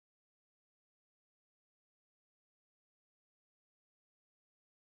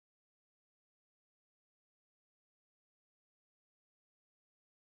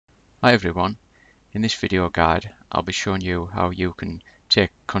Hi everyone, in this video guide I'll be showing you how you can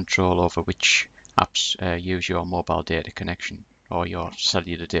take control over which apps use your mobile data connection or your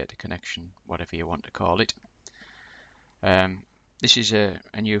cellular data connection, whatever you want to call it. This is a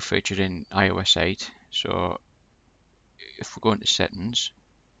new feature in iOS 8, so if we go into settings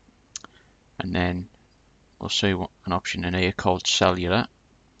and then we'll see an option in here called Cellular.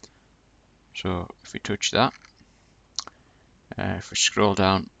 So if we touch that, if we scroll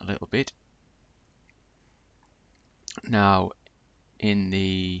down a little bit, now in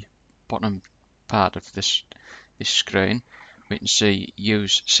the bottom part of this screen we can see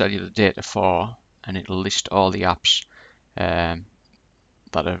use cellular data for, and it'll list all the apps that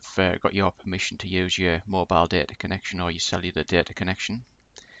have got your permission to use your mobile data connection or your cellular data connection.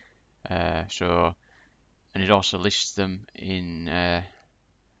 And it also lists them in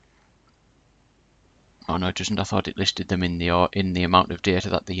oh no, it doesn't. I thought it listed them in the amount of data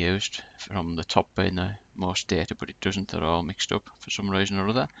that they used, from the top being the most data, but it doesn't. They're all mixed up for some reason or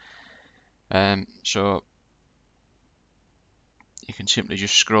other. So you can simply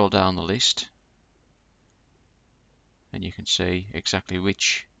just scroll down the list and you can see exactly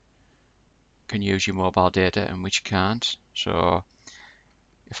which can use your mobile data and which can't. So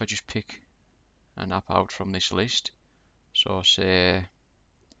if I just pick an app out from this list, so say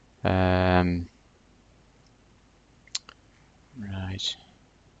right,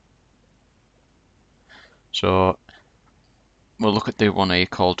 so we'll look at the one here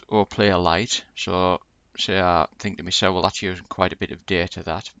called Player Lite. So say I think to myself, well, that's using quite a bit of data,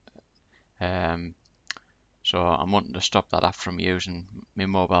 that. So I'm wanting to stop that app from using my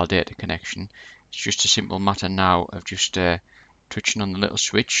mobile data connection. It's just a simple matter now of just touching on the little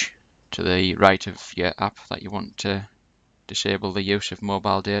switch to the right of your app that you want to disable the use of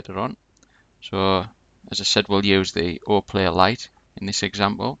mobile data on. So as I said, we'll use the Player Lite in this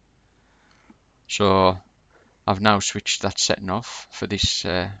example. So I've now switched that setting off for this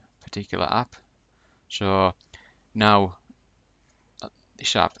particular app. So now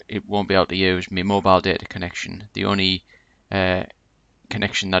this app, it won't be able to use my mobile data connection. The only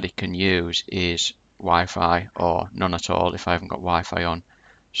connection that it can use is Wi-Fi, or none at all if I haven't got Wi-Fi on.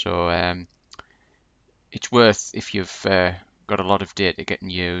 So it's worth, if you've got a lot of data getting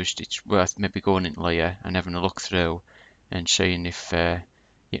used, it's worth maybe going into here and having a look through and seeing if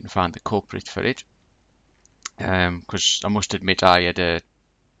you can find the culprit for it. Because I must admit, I had a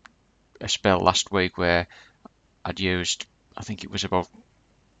spell last week where I'd used, I think it was about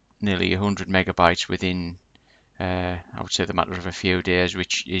nearly 100 megabytes within I would say the matter of a few days,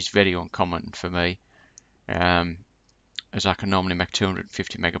 which is very uncommon for me, as I can normally make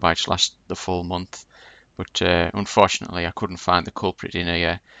 250 megabytes last the full month. But unfortunately I couldn't find the culprit in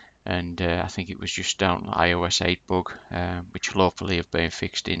here, and I think it was just down to iOS 8 bug, which will hopefully have been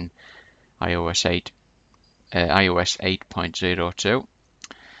fixed in iOS 8.02.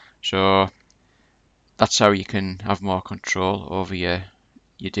 So that's how you can have more control over your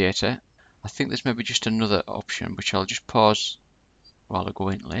data. I think there's maybe just another option, which I'll just pause while I go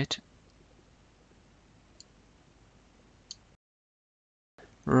into it.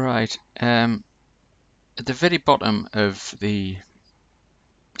 Right, at the very bottom of the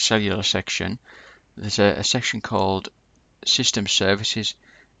cellular section, there's a section called System Services.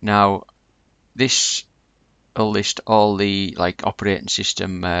 Now, this will list all the operating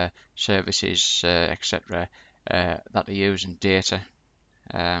system services, etc. That are using data.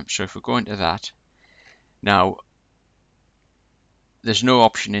 So if we go into that, now there's no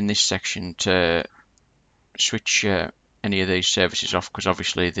option in this section to switch any of these services off, because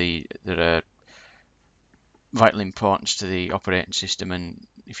obviously they're vital importance to the operating system, and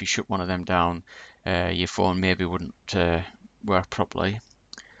if you shut one of them down, your phone maybe wouldn't work properly.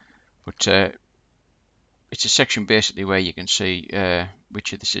 But it's a section basically where you can see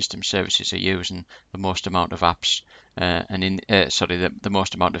which of the system services are using the most amount of apps and the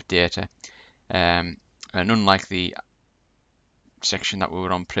most amount of data. And unlike the section that we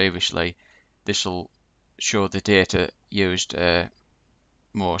were on previously, this will show the data used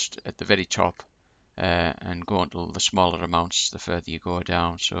most at the very top, and go until the smaller amounts the further you go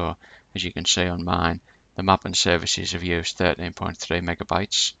down. So as you can see on mine, the mapping services have used 13.3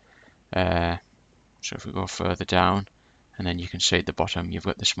 megabytes. So if we go further down, and then you can see at the bottom, you've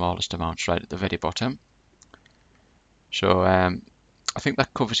got the smallest amounts right at the very bottom. So I think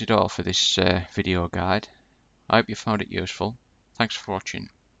that covers it all for this video guide. I hope you found it useful. Thanks for watching.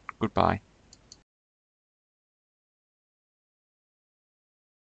 Goodbye.